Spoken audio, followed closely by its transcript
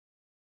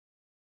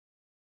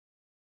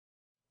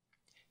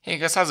Hey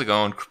guys, how's it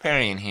going?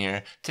 Kripparrian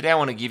here. Today I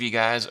want to give you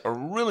guys a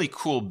really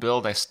cool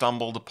build I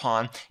stumbled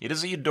upon. It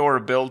is a Eudora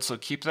build, so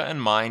keep that in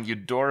mind.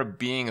 Eudora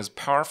being as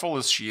powerful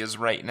as she is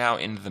right now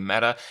in the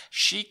meta,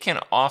 she can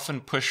often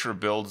push her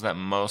builds that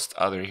most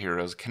other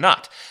heroes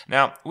cannot.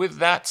 Now, with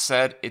that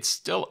said, it's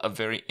still a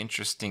very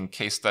interesting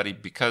case study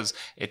because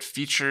it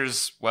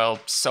features,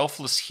 well,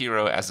 Selfless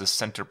Hero as a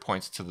center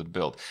point to the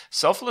build.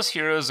 Selfless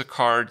Hero is a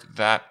card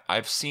that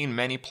I've seen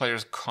many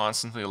players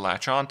constantly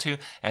latch onto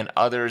and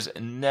others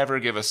never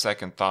give a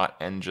second thought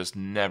and just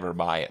never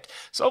buy it.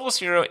 Selfless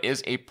Hero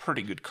is a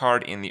pretty good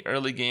card in the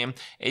early game,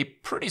 a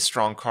pretty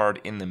strong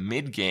card in the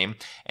mid game,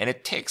 and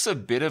it takes a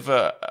bit of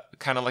a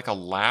kind of like a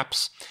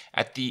lapse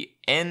at the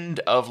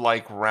end of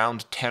like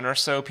round 10 or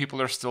so.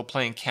 People are still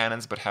playing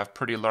cannons but have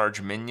pretty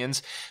large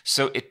minions,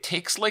 so it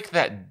takes like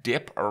that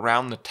dip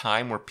around the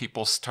time where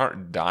people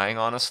start dying,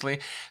 honestly.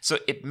 So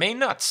it may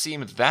not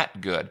seem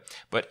that good,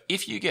 but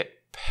if you get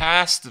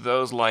past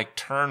those like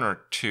turn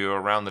or two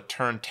around the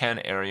turn 10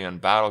 area in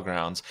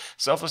Battlegrounds,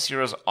 Selfless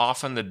Hero is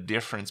often the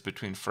difference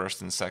between first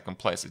and second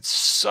place. It's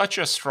such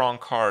a strong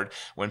card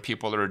when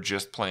people are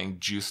just playing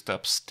juiced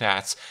up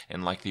stats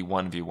in like the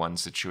 1v1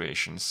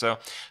 situation. So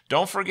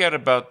don't forget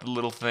about the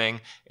little thing.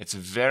 It's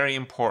very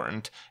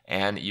important,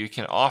 and you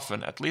can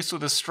often, at least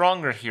with the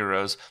stronger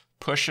heroes,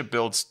 push a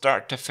build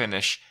start to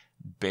finish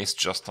based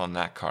just on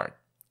that card.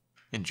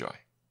 Enjoy.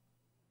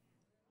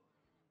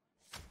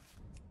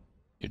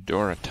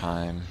 Eudora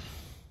time.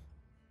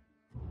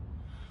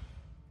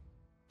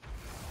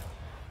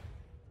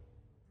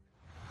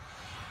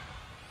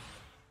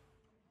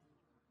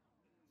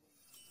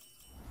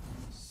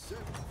 Set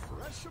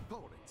fresh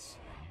opponents.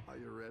 Are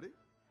you ready?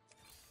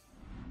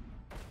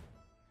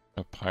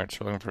 No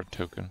pirates are looking for a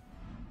token.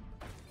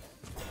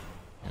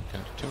 You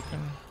got a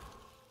token.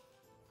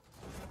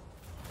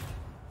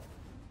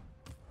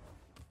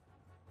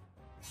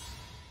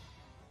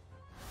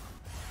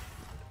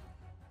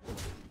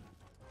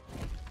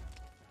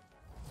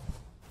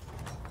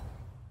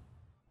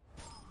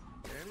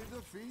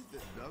 Defeat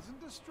that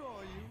doesn't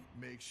destroy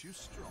you makes you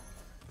strong.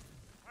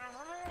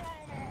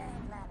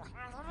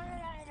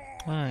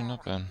 Alright,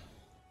 not bad.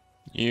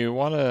 You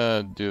want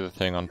to do the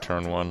thing on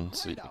turn 1,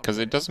 because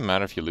it doesn't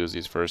matter if you lose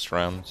these first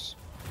rounds,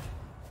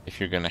 if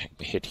you're going to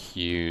hit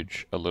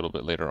huge a little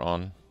bit later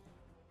on.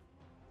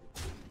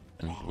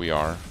 And we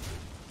are.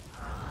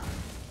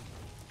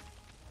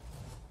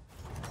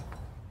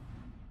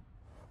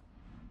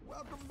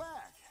 Welcome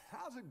back.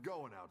 How's it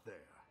going out there?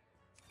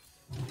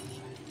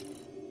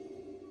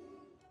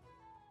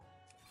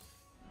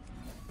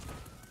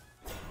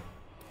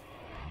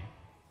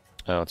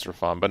 Oh, it's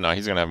Rafan, but no,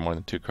 he's gonna have more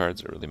than 2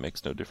 cards. It really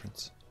makes no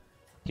difference.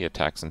 He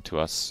attacks into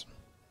us,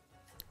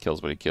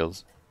 kills what he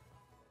kills.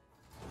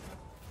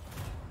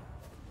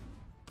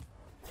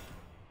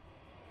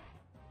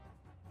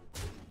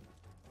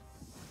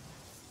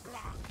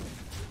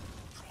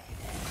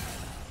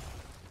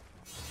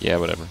 Yeah,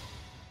 whatever.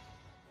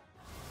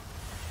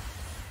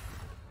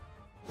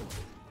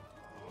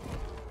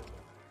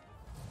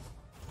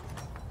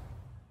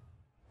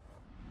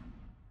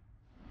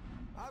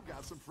 I've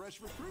got some fresh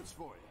recruits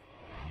for you.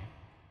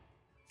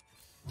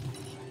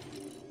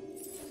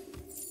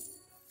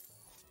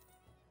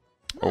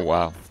 Oh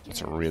wow,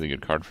 that's a really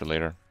good card for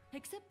later.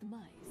 Except the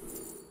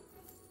mice.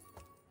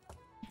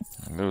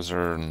 And those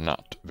are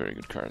not very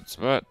good cards,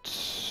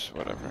 but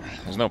whatever.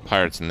 There's no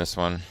pirates in this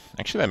one.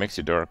 Actually, that makes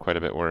Eudora quite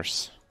a bit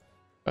worse.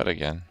 But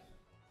again,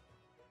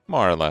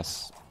 more or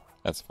less,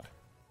 that's fine.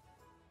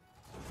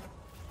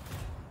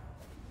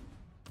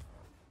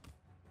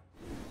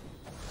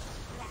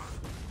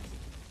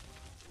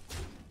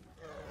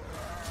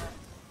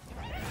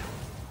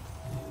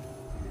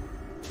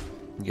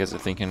 You guys are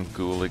thinking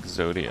Ghoul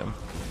Exodium.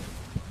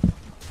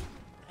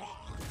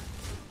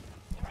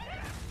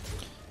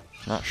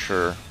 Not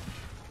sure.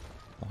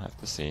 We'll have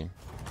to see.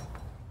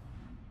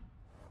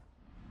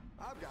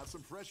 I've got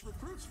some fresh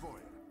recruits for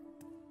you.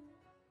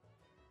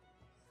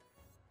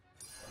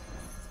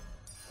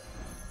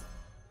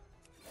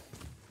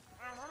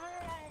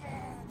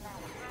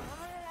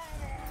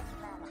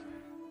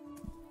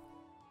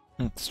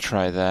 Let's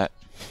try that.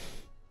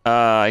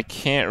 I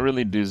can't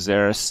really do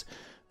Xeris.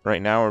 Right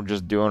now we're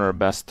just doing our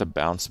best to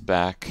bounce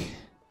back.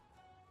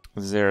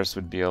 Xeris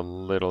would be a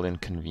little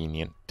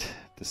inconvenient,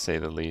 to say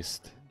the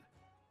least.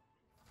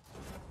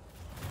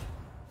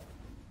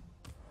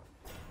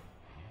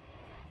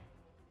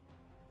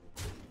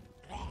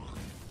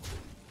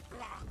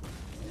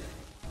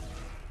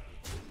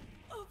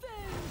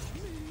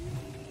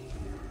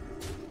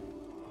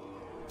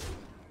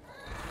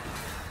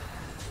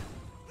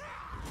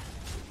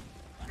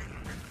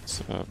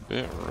 It's a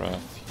bit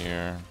rough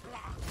here.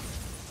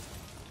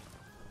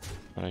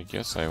 But I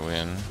guess I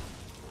win.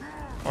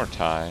 Or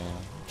tie,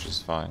 which is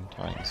fine.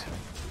 Tying is fine.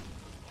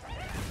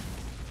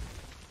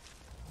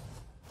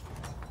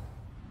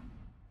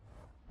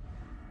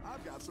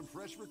 I've got some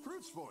fresh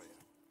recruits for you.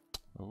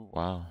 Oh,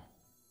 wow.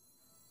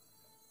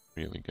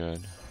 Really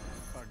good.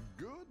 A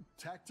good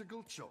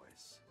tactical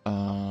choice.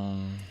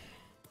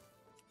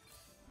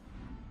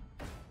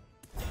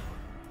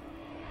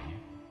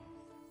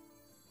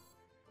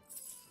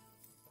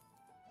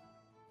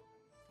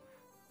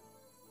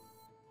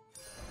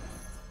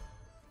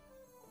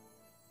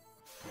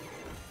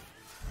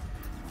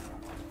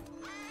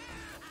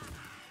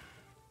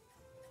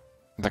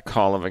 The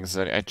Call of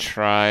Anxiety. I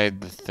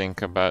tried to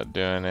think about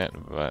doing it,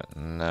 but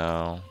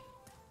no.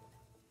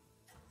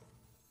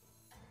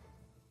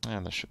 Yeah,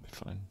 that should be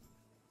fine.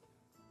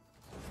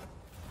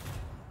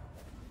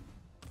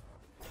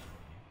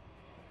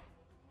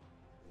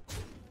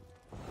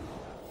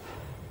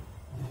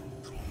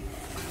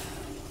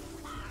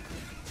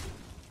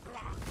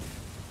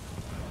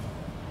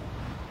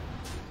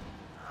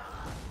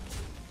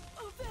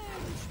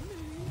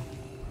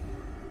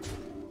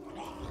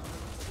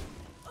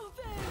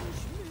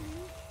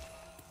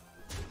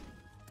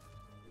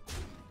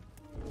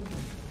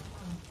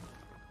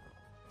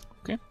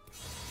 Okay.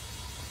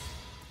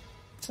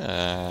 It's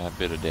a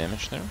bit of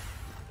damage there.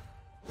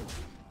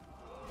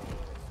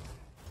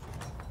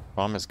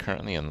 Bomb is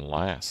currently in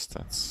last.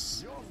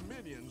 That's Your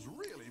minions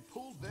really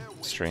pulled their a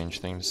weight. strange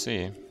thing to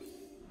see.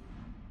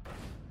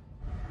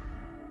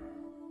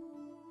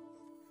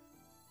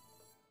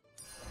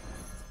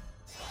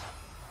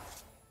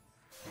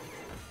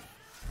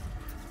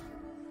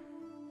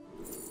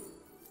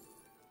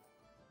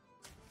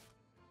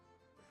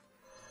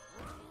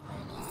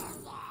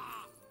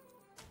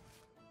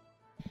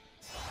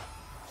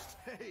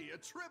 Hey, a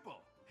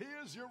triple.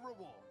 Here's your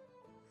reward.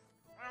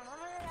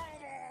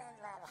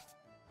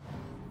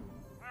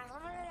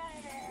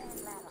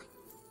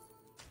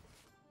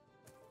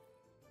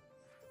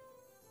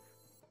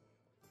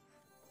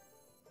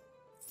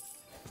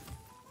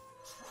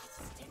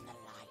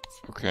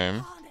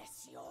 Okay.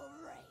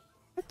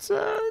 It's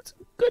a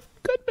good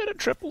bit of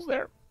triples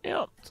there.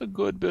 Yeah, it's a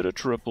good bit of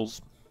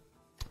triples.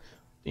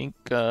 I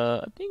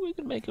think we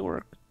can make it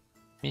work.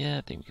 Yeah,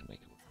 I think we can make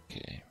it work.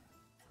 Okay.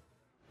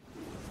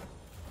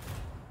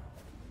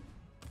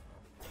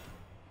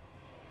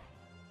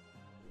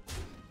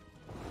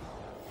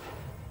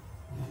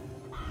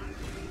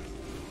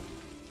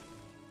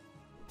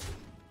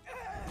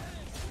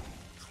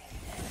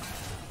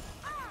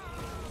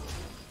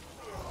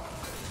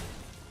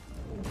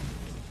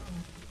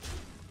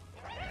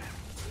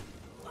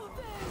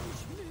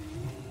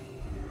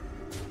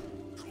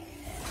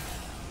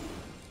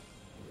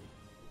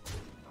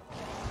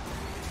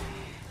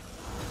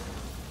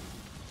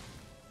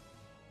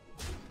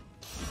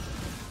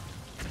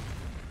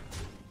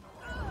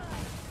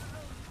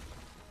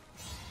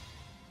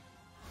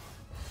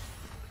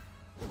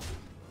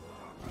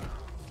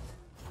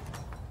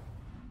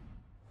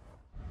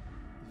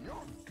 You're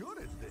good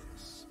at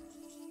this.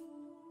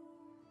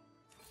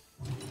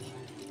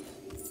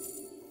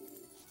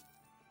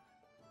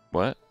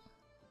 What?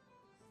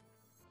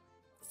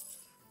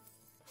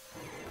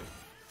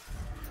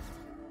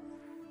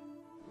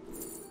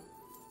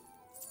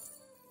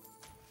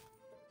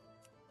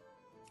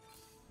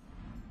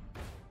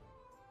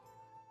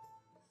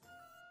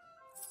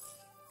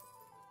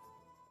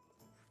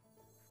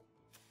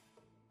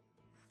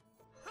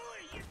 Who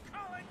are you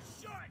calling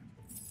short?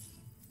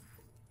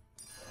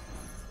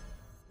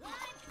 I'm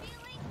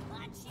feeling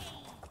punchy.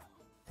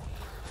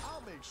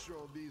 I'll make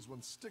sure these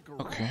ones stick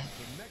around Okay.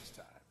 for next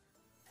time.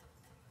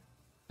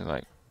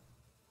 Like,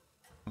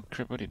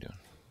 Kripp, what are you doing?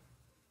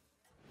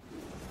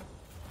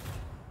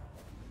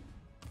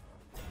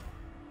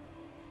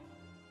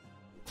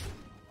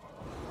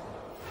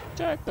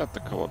 Yeah, I thought the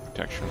co-op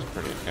protection was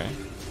pretty okay.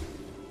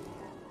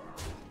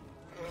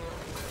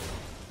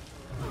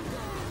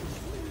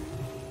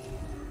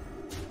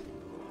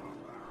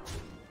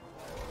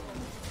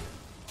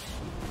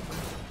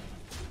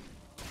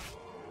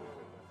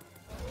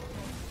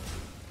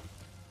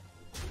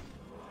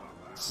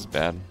 This is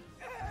bad.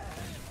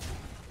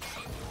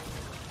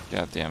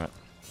 God damn it.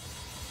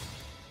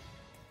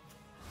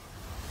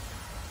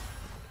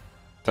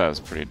 That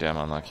was pretty damn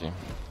unlucky.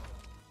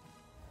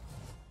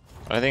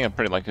 I think I'm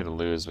pretty likely to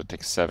lose, but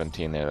take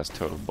 17 there, that's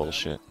total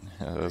bullshit.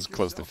 That was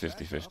close to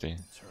 50-50. Turn it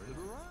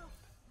around.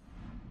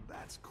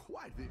 That's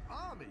quite the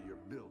army you're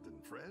building,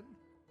 friend.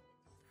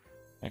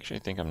 Actually, I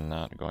think I'm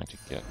not going to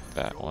get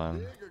that Go one.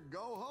 big or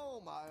go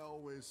home, I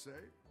always say.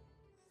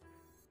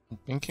 I'm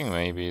thinking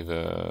maybe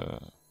the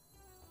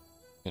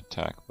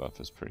attack buff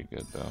is pretty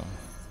good, though.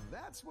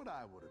 That's what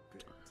I would have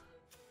picked.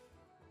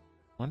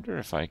 Wonder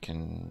if I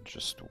can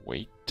just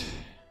wait.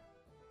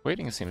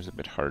 Waiting seems a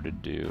bit hard to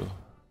do.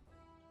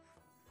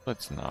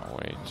 Let's not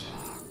wait.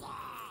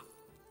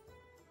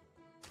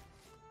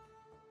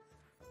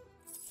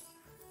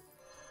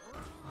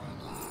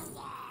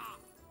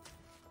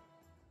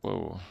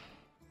 Whoa.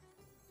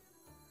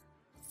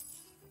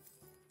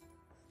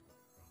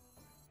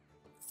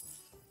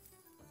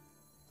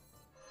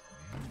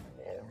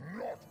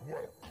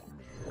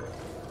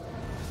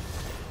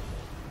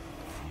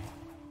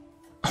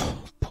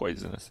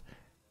 Poisonous.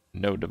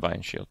 No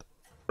divine shield.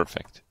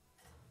 Perfect.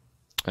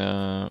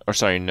 Or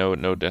sorry,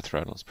 no death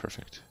rattles.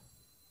 Perfect.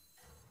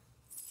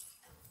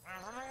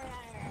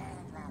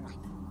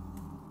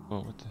 Whoa,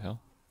 what the hell?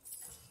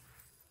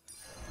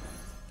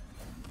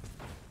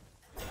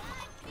 I'm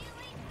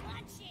feeling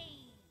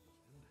punchy.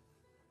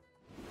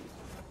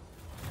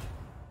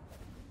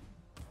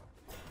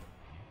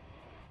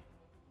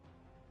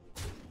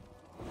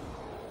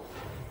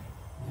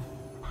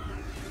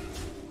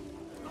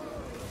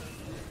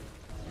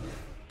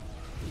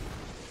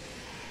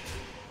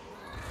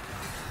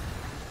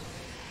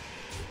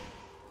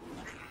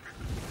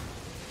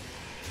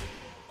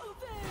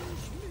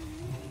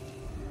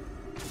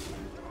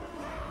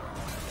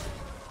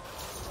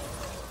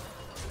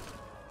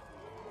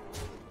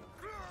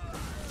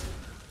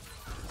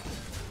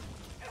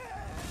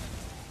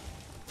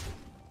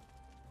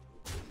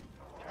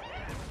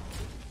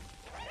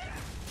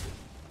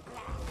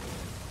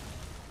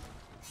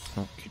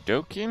 Okie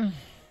dokie.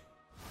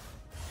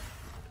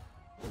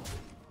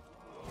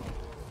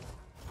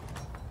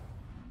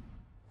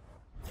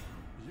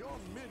 Your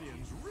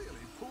minions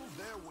really pulled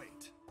their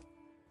weight.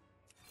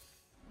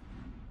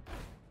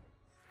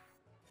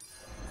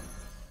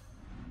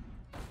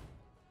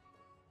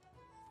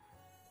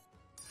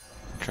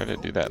 Try to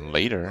do that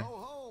later. Go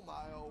home,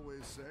 I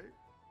always say.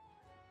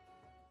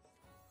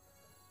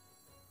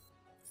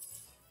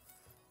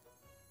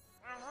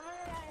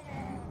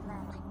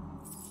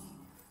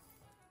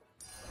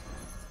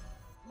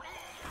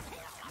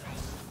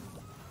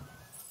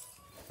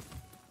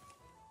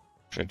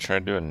 Should I try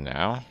to do it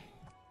now?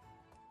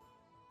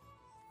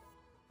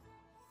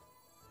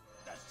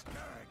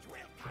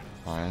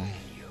 Fine.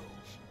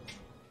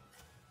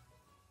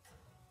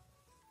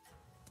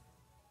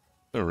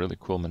 A really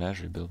cool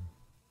menagerie build.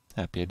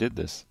 Happy I did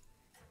this.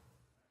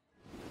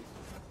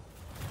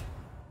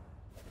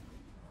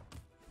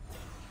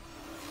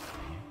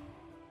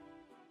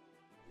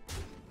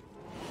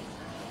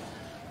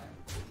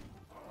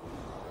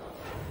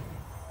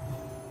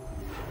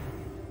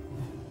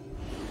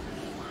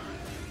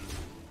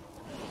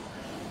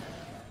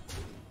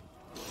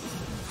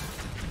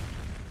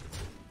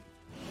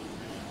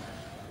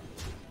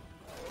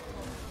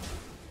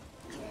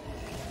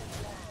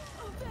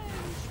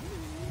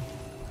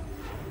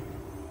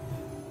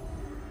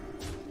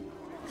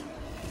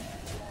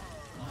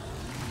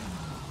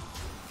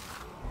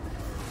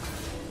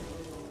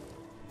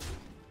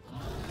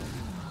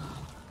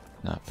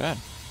 Not bad.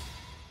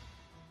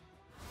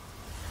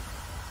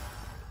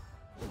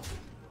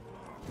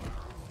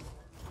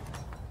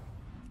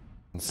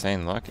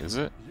 Insane luck, is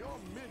it?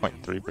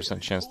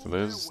 0.3% chance to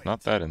lose.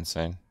 Not that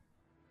insane.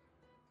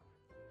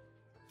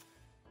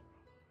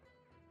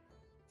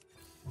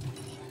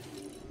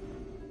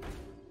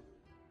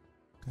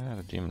 Yeah,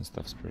 the demon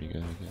stuff's pretty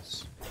good, I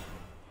guess.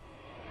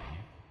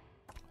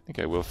 I think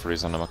I will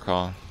freeze on a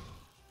macaw.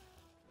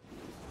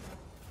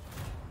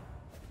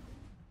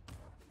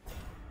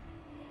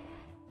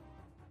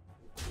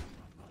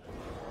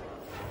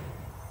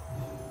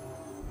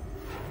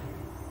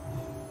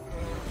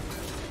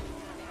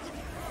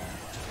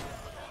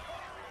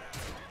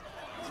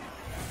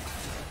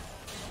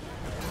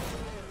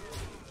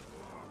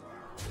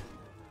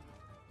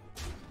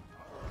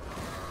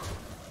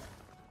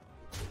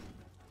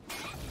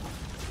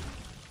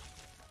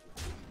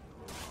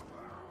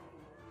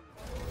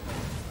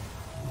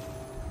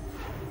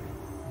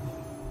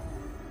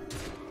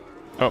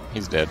 Oh,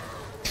 he's dead.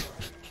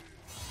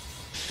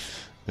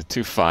 The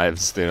 2 5s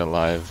stayed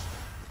alive.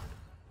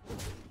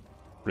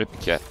 Rip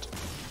cat.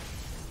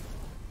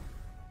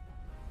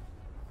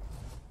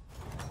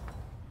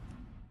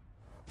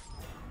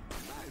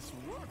 Nice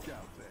work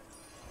out there.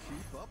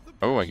 Keep up the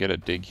Oh, I get a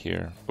dig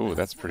here. Oh,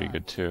 that's pretty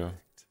good too.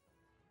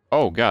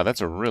 Oh god,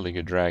 that's a really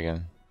good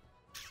dragon.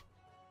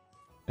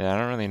 Yeah, I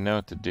don't really know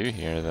what to do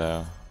here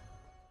though.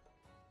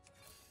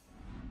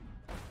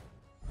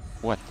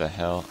 What the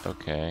hell?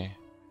 Okay.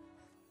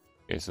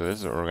 Okay, so this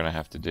is what we're gonna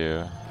have to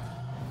do.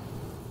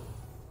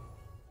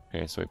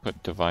 Okay, so we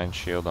put Divine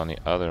Shield on the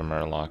other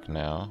Murloc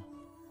now.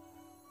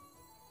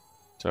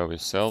 So we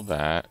sell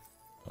that.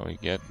 We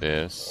get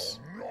this.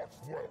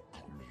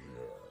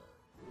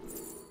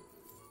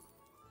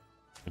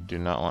 We do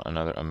not want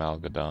another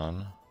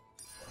Amalgadon.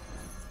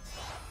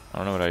 I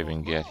don't know what I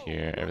even get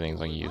here. Everything's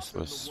like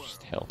useless.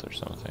 Just health or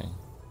something.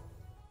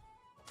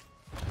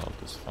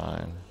 Health is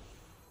fine.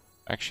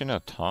 Actually, no,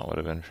 Taunt would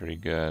have been pretty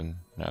good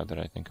now that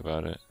I think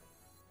about it.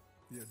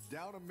 You're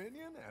down a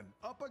minion and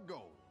up a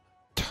gold.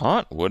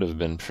 Taunt would have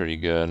been pretty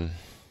good.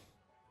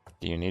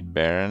 Do you need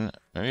Baron?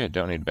 Maybe I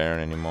don't need Baron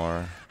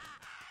anymore.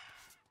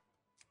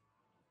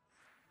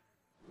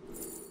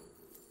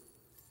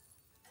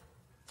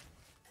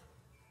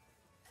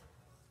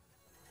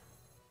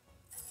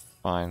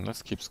 Fine,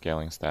 let's keep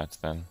scaling stats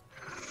then.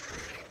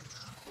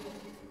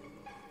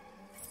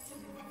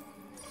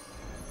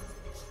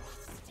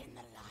 In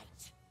the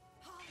light.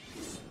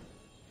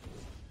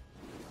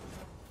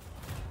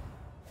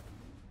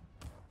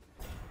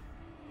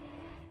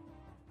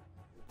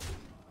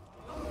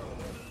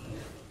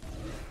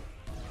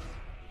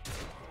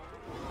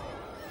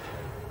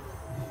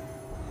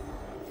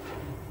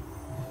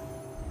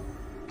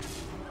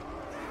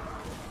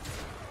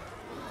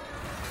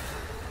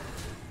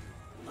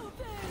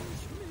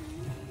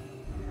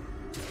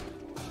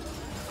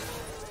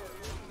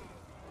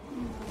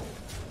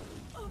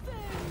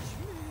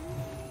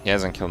 He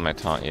hasn't killed my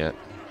taunt yet.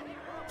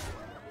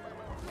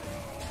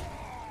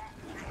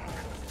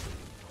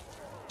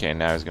 Okay,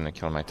 now he's gonna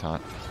kill my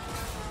taunt.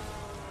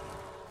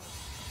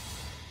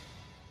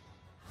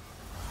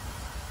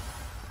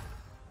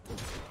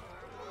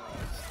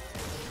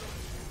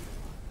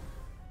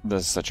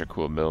 This is such a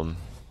cool build.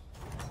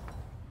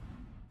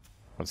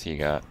 What's he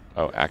got?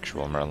 Oh,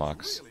 actual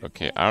Murlocs.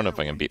 Okay, I don't know if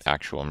I can beat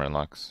actual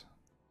Murlocs.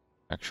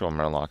 Actual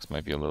Murlocs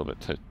might be a little bit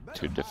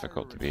too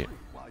difficult to beat.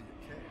 While you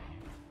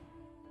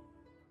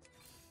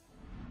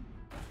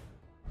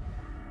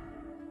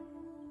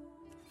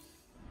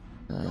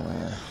can.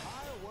 Hire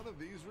one of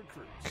these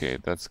recruits. Okay,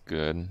 that's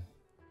good.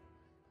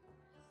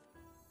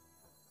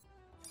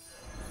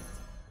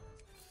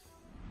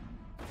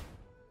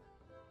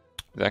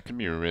 That could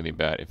be really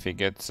bad. If he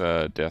gets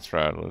Death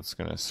Rattle, it's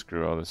gonna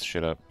screw all this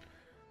shit up.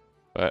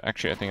 But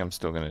actually, I think I'm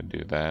still gonna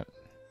do that.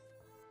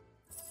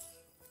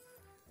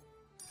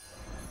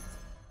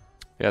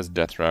 If he has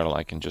Death Rattle,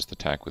 I can just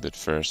attack with it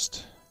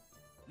first.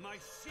 My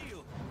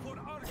shield for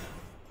Argus.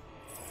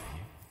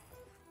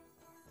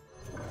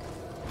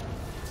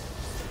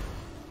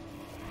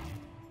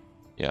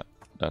 Yeah,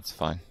 that's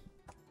fine.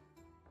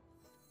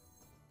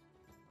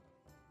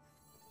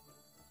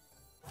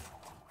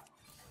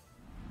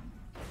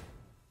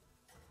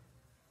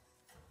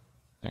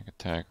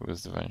 Attack,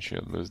 lose Divine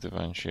Shield,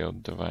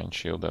 Divine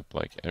Shield up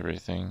like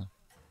everything.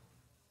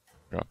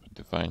 Drop a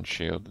Divine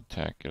Shield,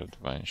 attack, get a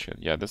Divine Shield.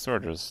 Yeah, this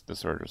order's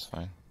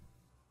fine.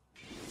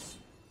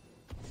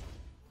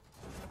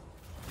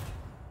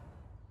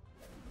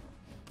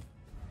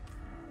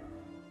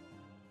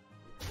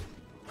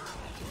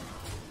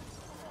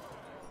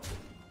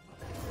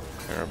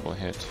 Terrible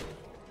hit.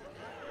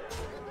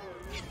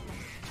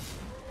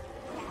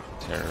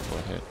 Terrible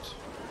hit.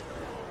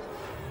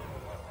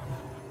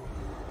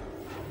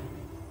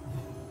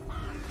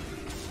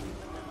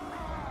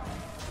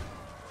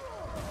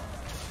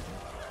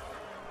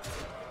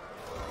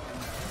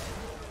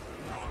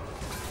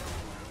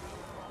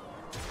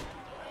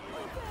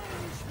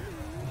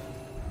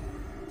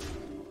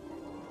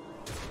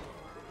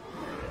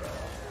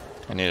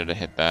 I needed to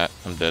hit that.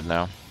 I'm dead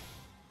now.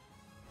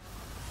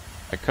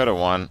 I could have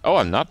won. Oh,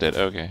 I'm not dead.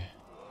 Okay.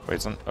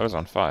 Wait, I was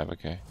on 5.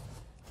 Okay.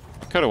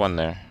 I could have won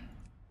there.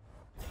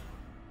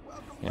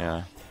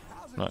 Yeah.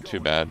 Not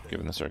too bad,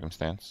 given the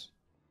circumstance.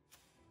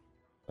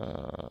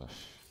 I'm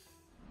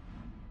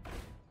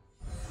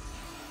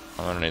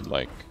gonna need,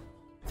 like,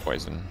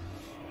 poison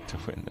to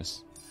win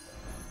this.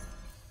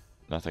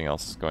 Nothing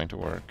else is going to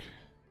work.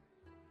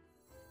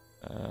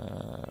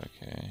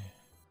 Okay.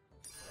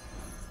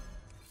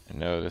 I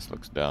know this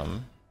looks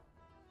dumb.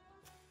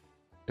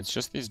 It's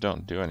just these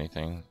don't do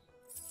anything.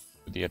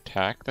 The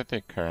attack that they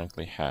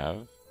currently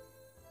have,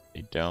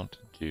 they don't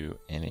do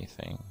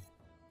anything.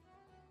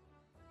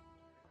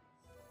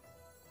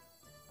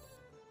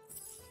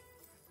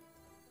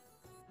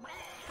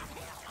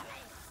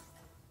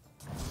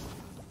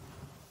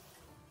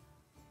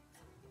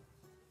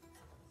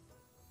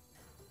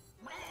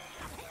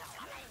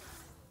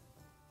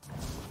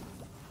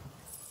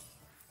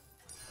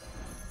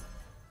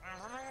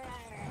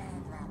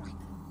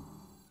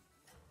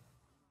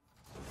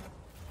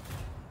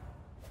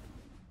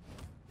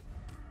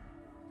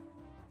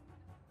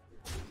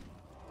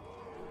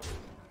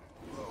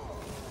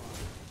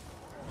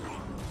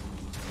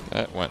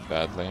 That went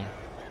badly.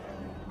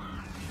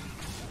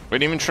 We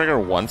didn't even trigger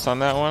once on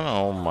that one?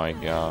 Oh my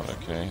god,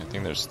 okay. I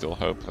think there's still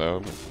hope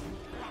though, but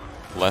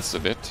less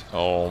of it.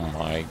 Oh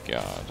my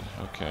god,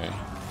 okay.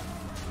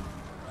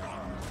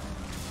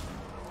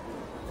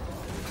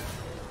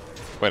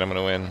 Wait, I'm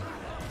gonna win.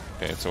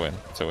 Okay, it's a win,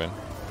 it's a win.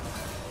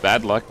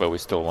 Bad luck, but we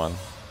still won.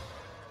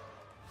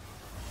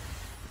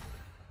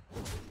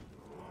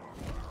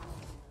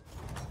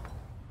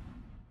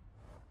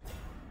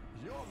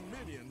 Your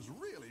minions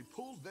really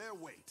pulled their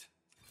weight.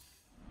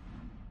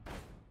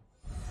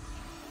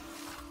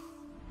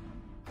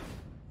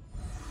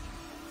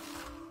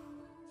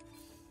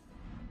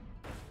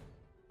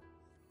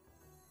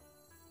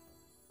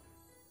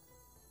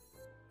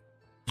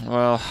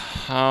 Well,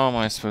 how am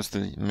I supposed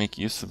to make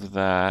use of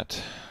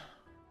that?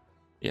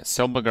 Yeah,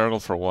 Selba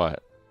Gargle for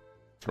what?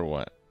 For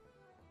what?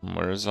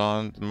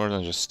 Murzon? More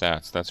than just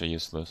stats, stats are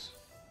useless.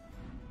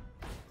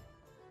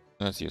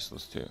 That's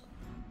useless too.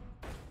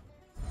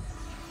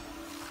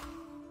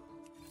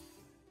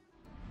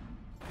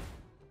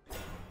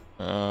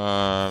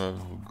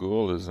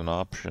 Ghoul is an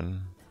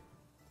option.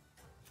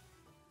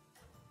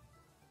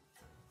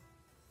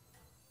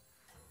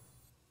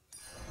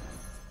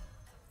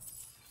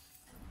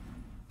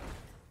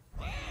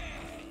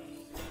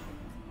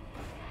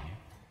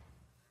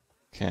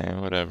 Okay,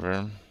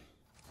 whatever.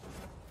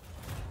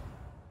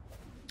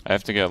 I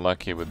have to get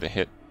lucky with the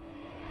hit,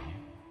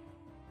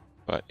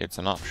 but it's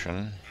an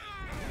option.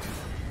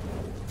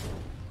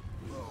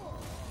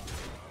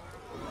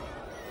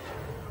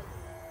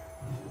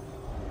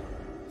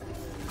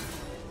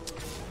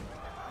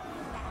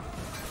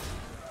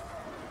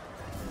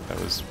 That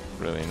was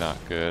really not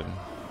good.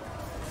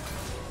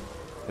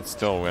 It's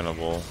still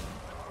winnable.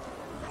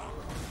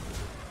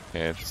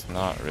 Okay, it's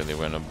not really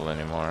winnable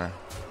anymore.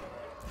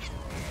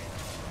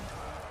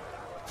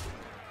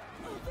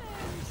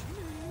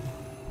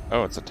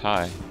 Oh, it's a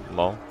tie.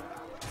 Lol.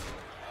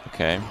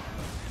 Okay.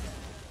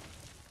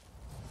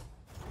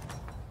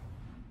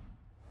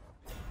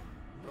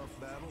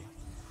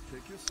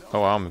 Oh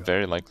wow, I'm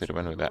very likely to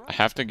win with that. I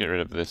have to get rid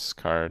of this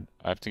card.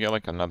 I have to get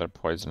like another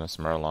poisonous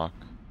Murloc.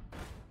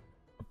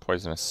 Or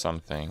poisonous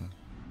something.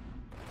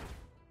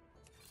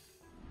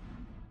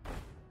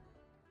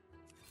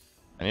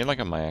 I need like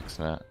a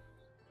Myexnet.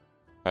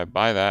 If I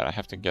buy that, I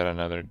have to get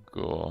another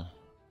Ghoul.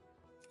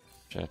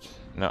 Shit.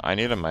 No, I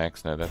need a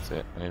Myexnet, that's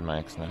it. I need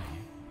Myexnet.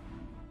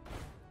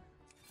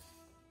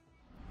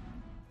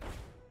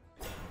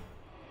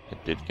 I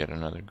did get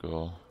another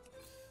Ghoul.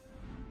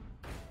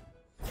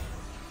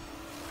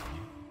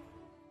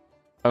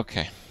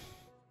 Okay.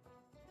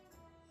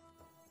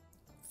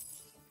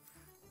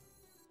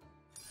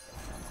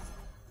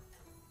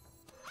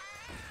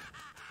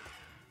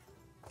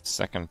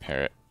 Second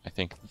parrot. I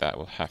think that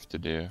will have to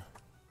do.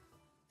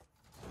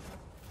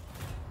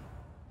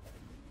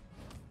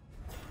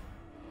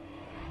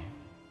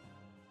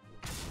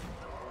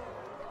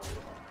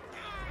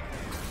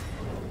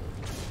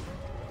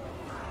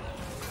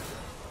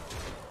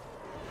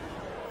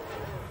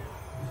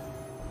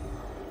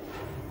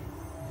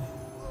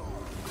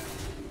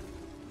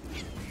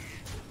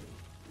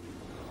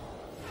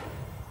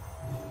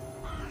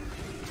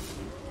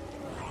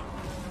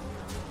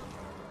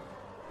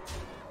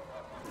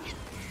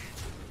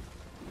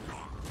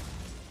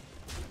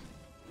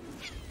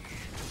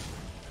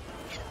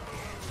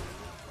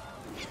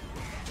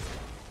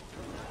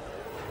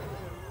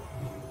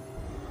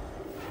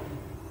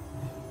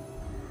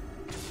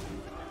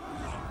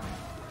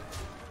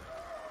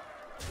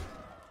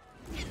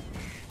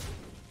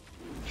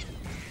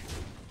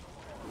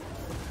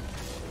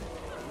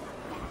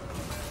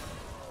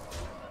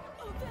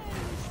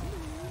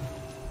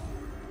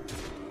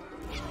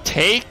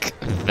 Take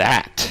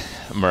that,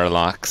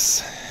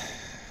 Murlocs.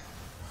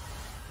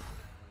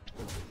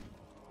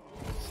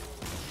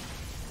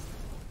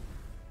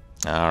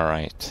 All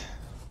right.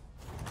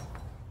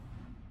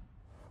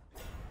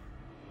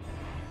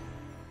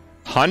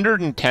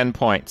 110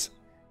 points.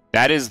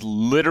 That is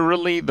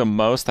literally the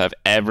most I've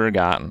ever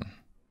gotten.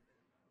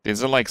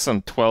 These are like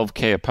some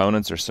 12k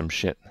opponents or some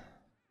shit.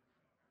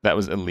 That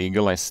was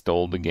illegal. I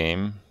stole the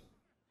game.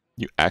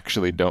 You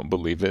actually don't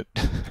believe it?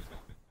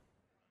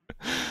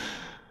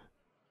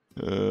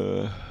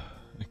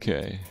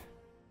 Okay.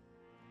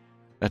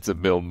 That's a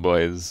build,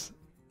 boys.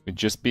 We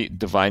just beat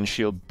Divine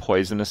Shield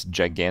Poisonous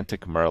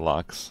Gigantic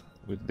Murlocs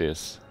with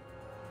this.